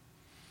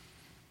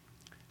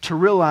 to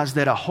realize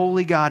that a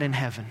holy God in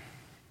heaven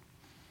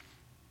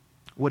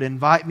would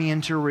invite me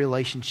into a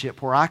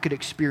relationship where I could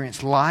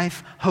experience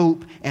life,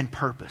 hope, and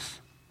purpose.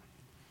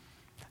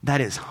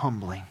 That is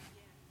humbling.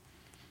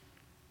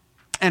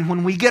 And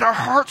when we get our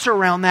hearts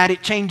around that,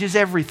 it changes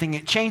everything.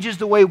 It changes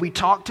the way we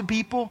talk to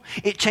people.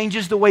 It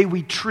changes the way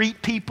we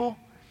treat people.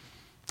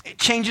 It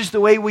changes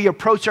the way we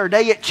approach our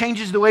day. It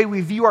changes the way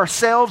we view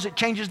ourselves. It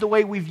changes the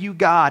way we view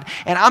God.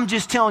 And I'm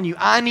just telling you,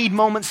 I need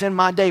moments in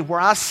my day where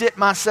I sit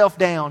myself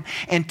down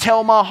and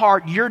tell my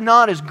heart, you're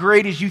not as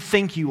great as you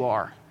think you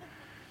are.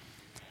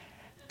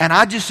 And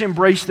I just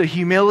embrace the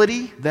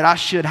humility that I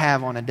should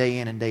have on a day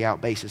in and day out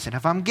basis. And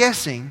if I'm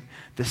guessing,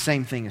 the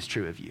same thing is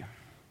true of you.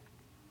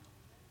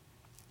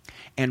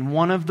 And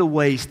one of the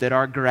ways that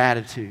our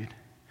gratitude,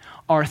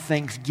 our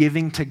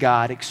thanksgiving to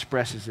God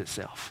expresses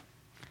itself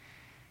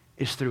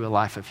is through a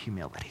life of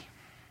humility.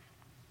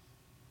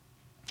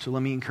 So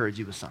let me encourage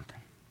you with something.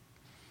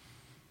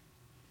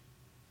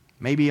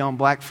 Maybe on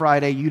Black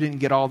Friday you didn't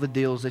get all the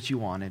deals that you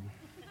wanted.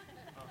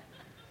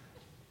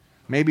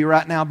 Maybe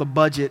right now the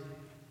budget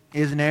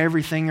isn't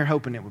everything you're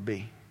hoping it would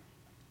be.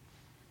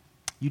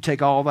 You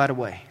take all that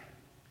away,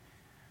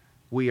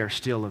 we are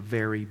still a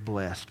very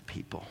blessed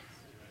people.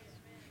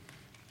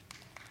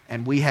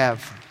 And we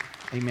have,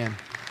 amen,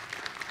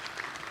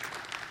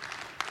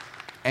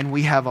 and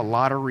we have a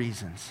lot of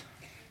reasons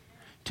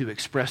to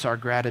express our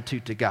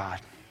gratitude to God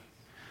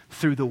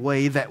through the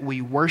way that we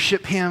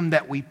worship Him,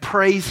 that we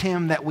praise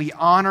Him, that we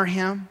honor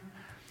Him,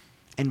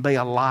 and by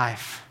a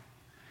life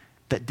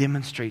that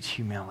demonstrates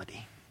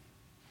humility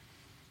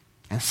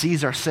and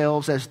sees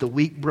ourselves as the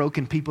weak,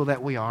 broken people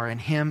that we are, and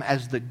Him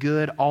as the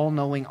good,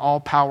 all-knowing,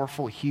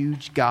 all-powerful,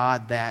 huge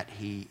God that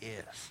He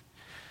is.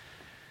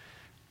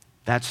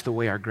 That's the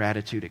way our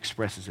gratitude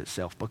expresses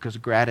itself, because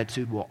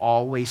gratitude will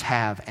always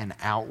have an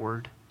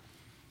outward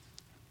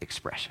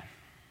expression.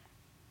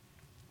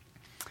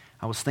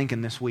 I was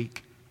thinking this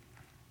week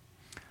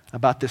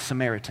about this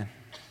Samaritan.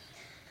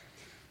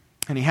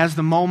 And he has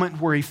the moment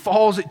where he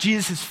falls at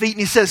Jesus' feet and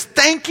he says,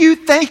 "Thank you,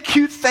 thank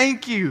you,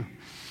 thank you."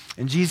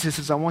 And Jesus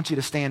says, "I want you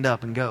to stand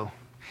up and go.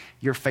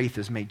 Your faith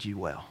has made you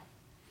well."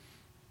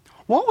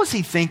 What was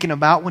he thinking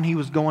about when he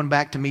was going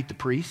back to meet the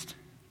priest?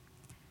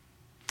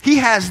 He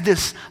has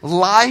this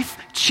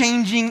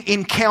life-changing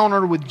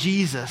encounter with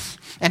Jesus,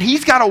 and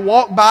he's got to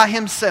walk by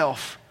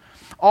himself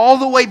all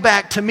the way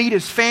back to meet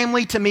his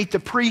family, to meet the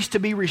priest, to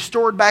be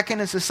restored back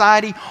into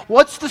society.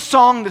 What's the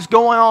song that's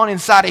going on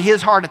inside of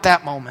his heart at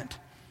that moment?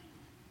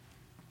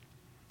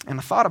 And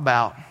I thought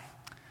about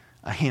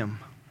a hymn.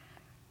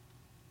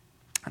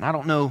 And I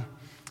don't know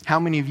how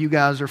many of you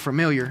guys are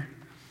familiar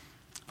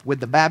with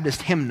the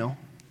Baptist hymnal,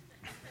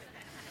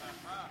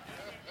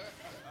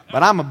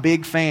 but I'm a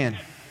big fan.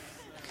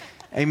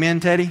 Amen,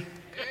 Teddy?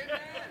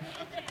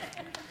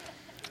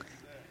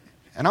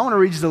 And I want to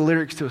read you the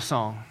lyrics to a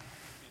song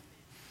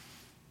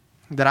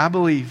that I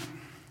believe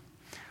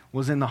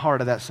was in the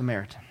heart of that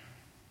Samaritan.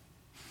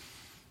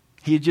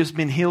 He had just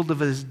been healed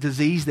of a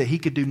disease that he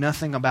could do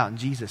nothing about, and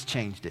Jesus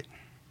changed it.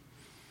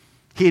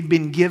 He had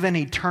been given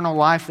eternal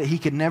life that he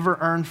could never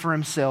earn for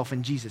himself,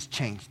 and Jesus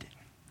changed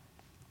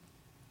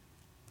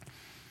it.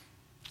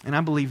 And I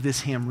believe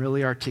this hymn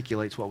really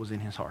articulates what was in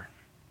his heart.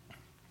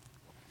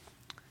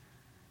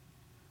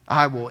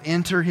 I will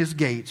enter his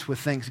gates with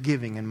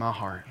thanksgiving in my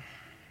heart,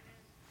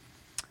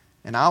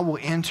 and I will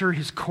enter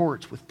his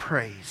courts with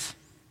praise.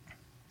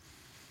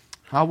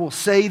 I will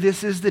say,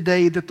 this is the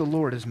day that the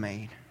Lord has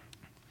made.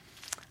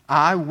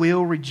 I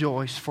will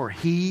rejoice, for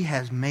he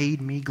has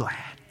made me glad.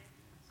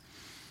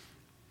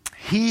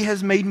 He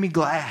has made me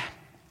glad.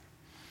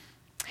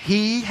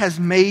 He has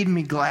made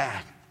me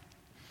glad.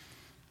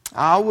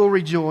 I will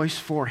rejoice,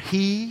 for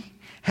he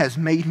has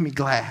made me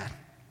glad.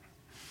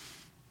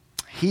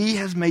 He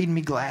has made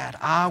me glad.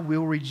 I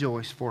will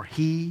rejoice, for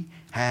he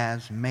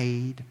has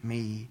made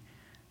me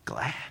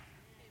glad.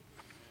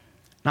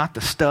 Not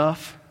the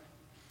stuff,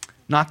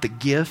 not the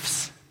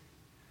gifts,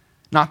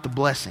 not the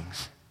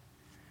blessings.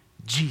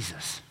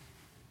 Jesus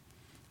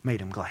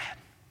made him glad.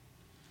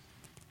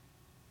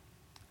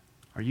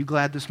 Are you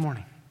glad this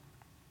morning?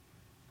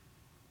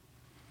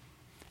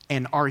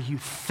 And are you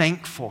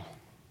thankful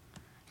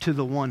to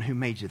the one who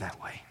made you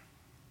that way?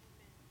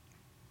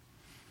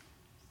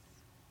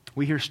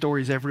 We hear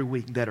stories every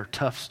week that are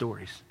tough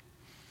stories.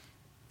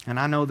 And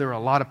I know there are a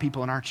lot of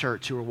people in our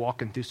church who are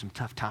walking through some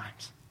tough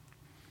times.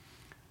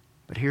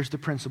 But here's the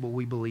principle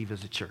we believe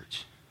as a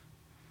church.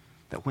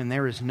 That when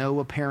there is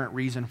no apparent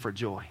reason for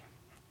joy,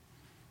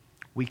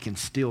 we can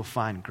still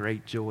find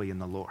great joy in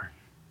the Lord.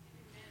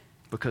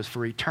 Because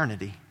for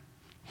eternity,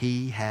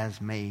 He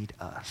has made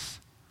us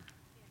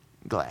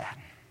glad.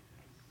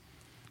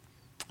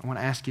 I want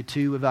to ask you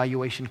 2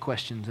 evaluation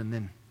questions and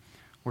then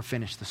we're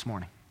finished this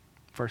morning.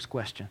 First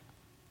question.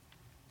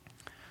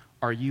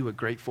 Are you a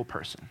grateful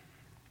person?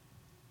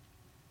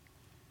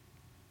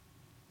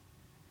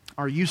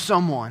 Are you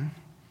someone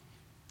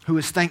who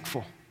is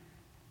thankful?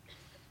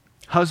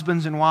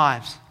 Husbands and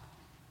wives,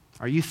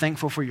 are you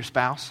thankful for your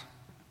spouse?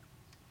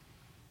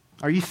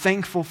 Are you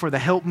thankful for the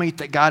helpmate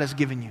that God has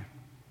given you?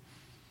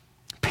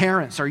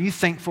 Parents, are you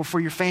thankful for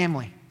your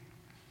family?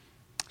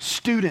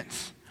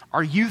 Students,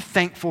 are you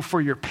thankful for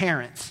your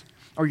parents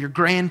or your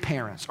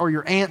grandparents or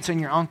your aunts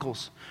and your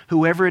uncles,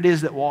 whoever it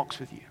is that walks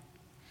with you?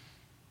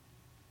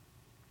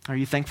 Are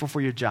you thankful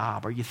for your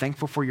job? Are you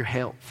thankful for your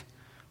health?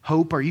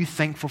 Hope, are you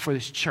thankful for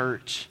this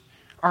church?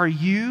 Are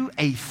you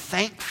a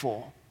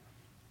thankful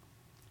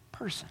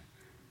person?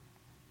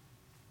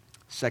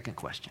 Second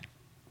question.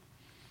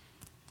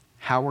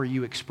 How are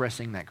you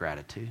expressing that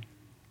gratitude?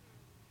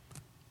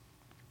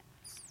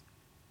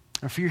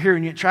 If you're here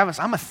and you're Travis,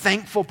 I'm a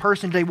thankful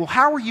person today. Well,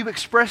 how are you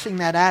expressing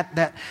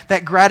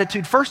that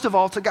gratitude? First of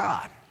all, to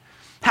God.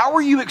 How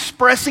are you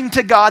expressing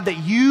to God that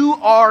you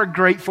are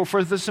grateful?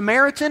 For the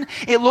Samaritan,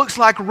 it looks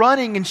like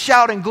running and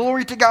shouting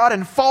glory to God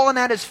and falling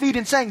at His feet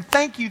and saying,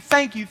 thank you,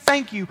 thank you,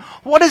 thank you.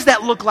 What does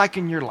that look like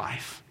in your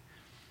life?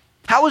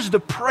 How is the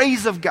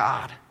praise of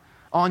God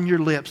on your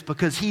lips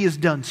because He has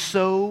done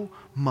so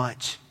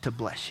much to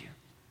bless you?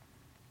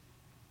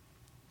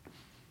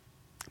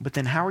 But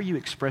then how are you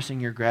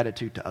expressing your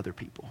gratitude to other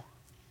people?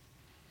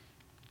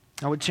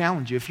 I would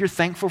challenge you, if you're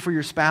thankful for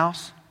your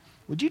spouse,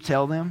 would you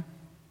tell them?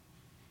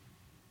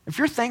 If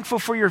you're thankful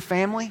for your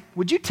family,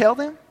 would you tell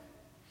them?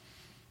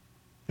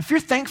 If you're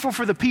thankful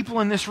for the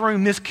people in this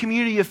room, this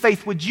community of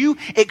faith, would you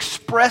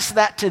express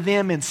that to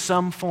them in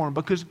some form?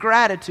 Because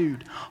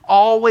gratitude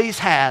always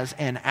has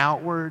an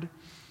outward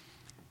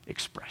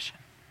expression.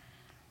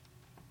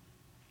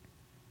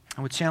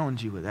 I would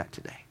challenge you with that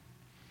today.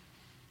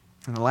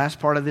 In the last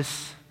part of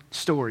this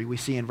story, we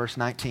see in verse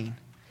 19,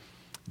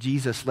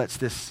 Jesus lets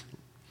this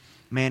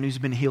man who's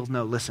been healed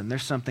know, listen,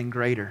 there's something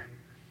greater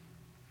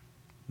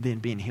than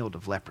being healed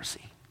of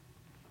leprosy.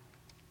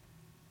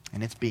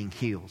 And it's being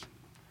healed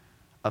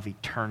of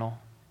eternal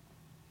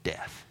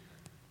death.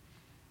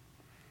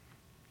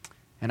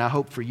 And I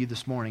hope for you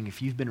this morning,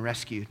 if you've been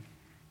rescued,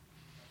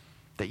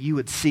 that you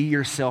would see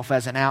yourself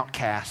as an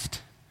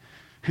outcast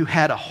who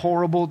had a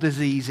horrible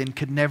disease and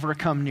could never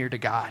come near to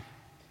God.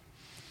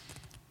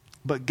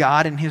 But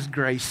God in His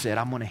grace said,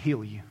 I'm going to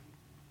heal you.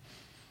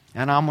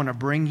 And I'm going to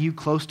bring you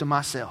close to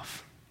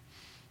myself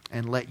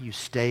and let you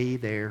stay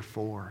there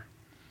for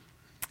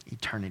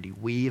eternity.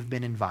 We have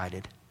been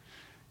invited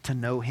to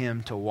know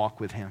Him, to walk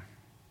with Him,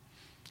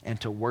 and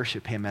to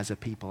worship Him as a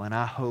people. And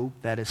I hope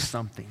that is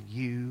something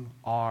you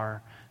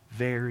are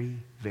very,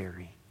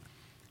 very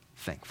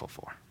thankful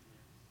for.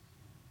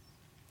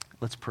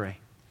 Let's pray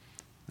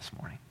this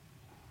morning.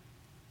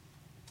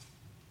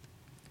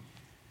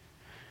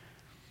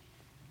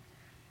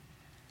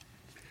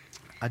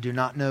 I do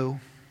not know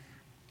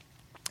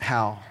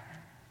how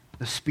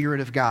the Spirit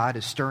of God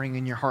is stirring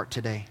in your heart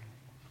today.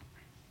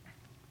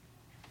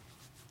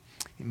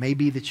 It may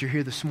be that you're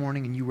here this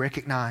morning and you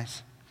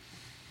recognize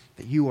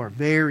that you are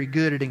very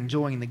good at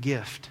enjoying the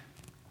gift,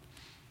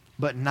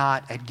 but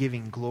not at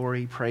giving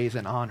glory, praise,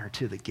 and honor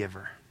to the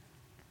giver.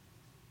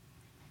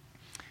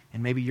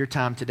 And maybe your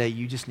time today,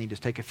 you just need to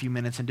take a few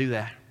minutes and do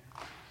that.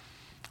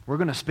 We're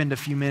going to spend a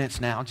few minutes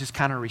now just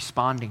kind of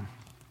responding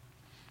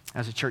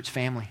as a church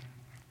family.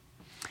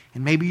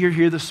 And maybe you're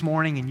here this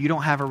morning and you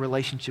don't have a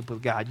relationship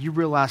with God. You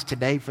realize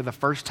today for the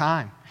first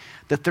time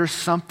that there's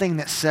something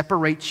that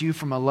separates you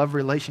from a love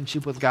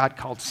relationship with God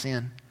called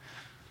sin.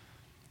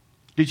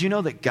 Did you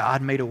know that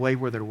God made a way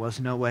where there was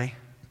no way?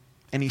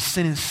 And He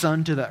sent His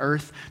Son to the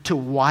earth to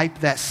wipe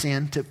that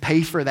sin, to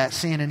pay for that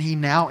sin. And He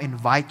now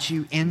invites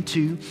you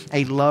into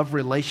a love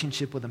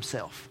relationship with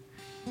Himself.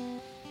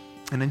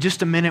 And in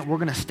just a minute, we're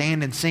going to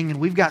stand and sing. And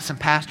we've got some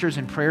pastors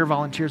and prayer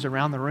volunteers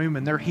around the room.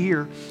 And they're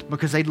here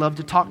because they'd love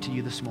to talk to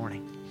you this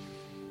morning.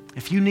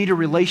 If you need a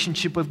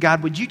relationship with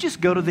God, would you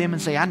just go to them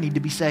and say, I need to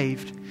be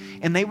saved?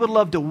 And they would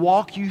love to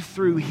walk you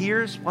through,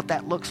 here's what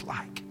that looks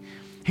like.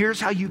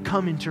 Here's how you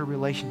come into a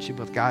relationship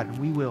with God. And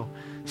we will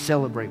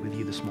celebrate with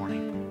you this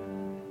morning.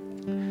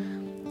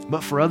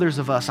 But for others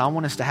of us, I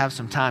want us to have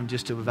some time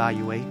just to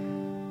evaluate,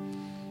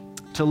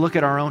 to look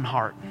at our own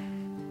heart,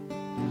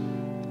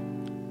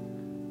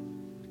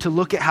 to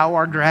look at how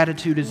our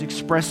gratitude is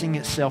expressing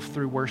itself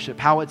through worship,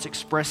 how it's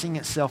expressing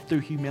itself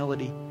through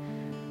humility.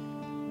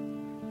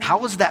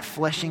 How is that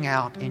fleshing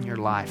out in your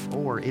life,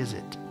 or is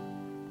it?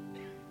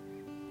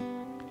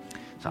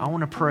 So I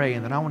want to pray,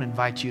 and then I want to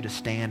invite you to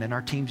stand, and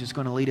our team's just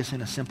going to lead us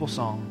in a simple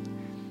song,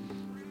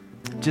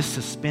 just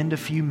to spend a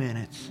few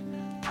minutes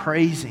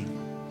praising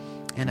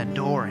and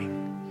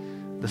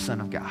adoring the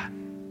Son of God.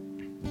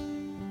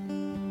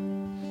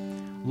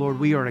 Lord,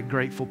 we are a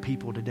grateful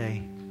people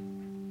today.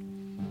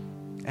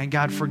 And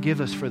God,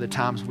 forgive us for the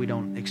times we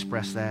don't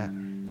express that.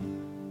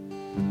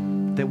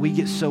 That we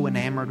get so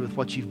enamored with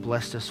what you've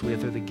blessed us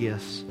with or the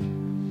gifts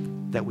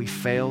that we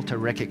fail to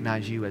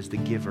recognize you as the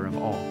giver of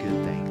all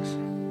good things.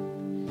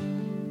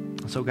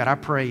 So God, I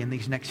pray in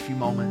these next few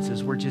moments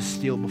as we're just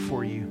still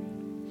before you,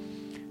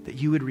 that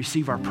you would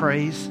receive our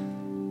praise.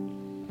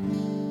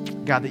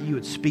 God, that you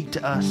would speak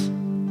to us.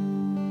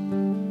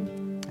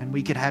 And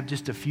we could have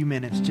just a few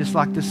minutes, just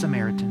like the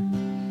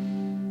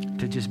Samaritan,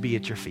 to just be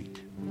at your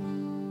feet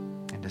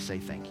and to say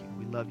thank you.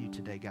 We love you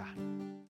today, God.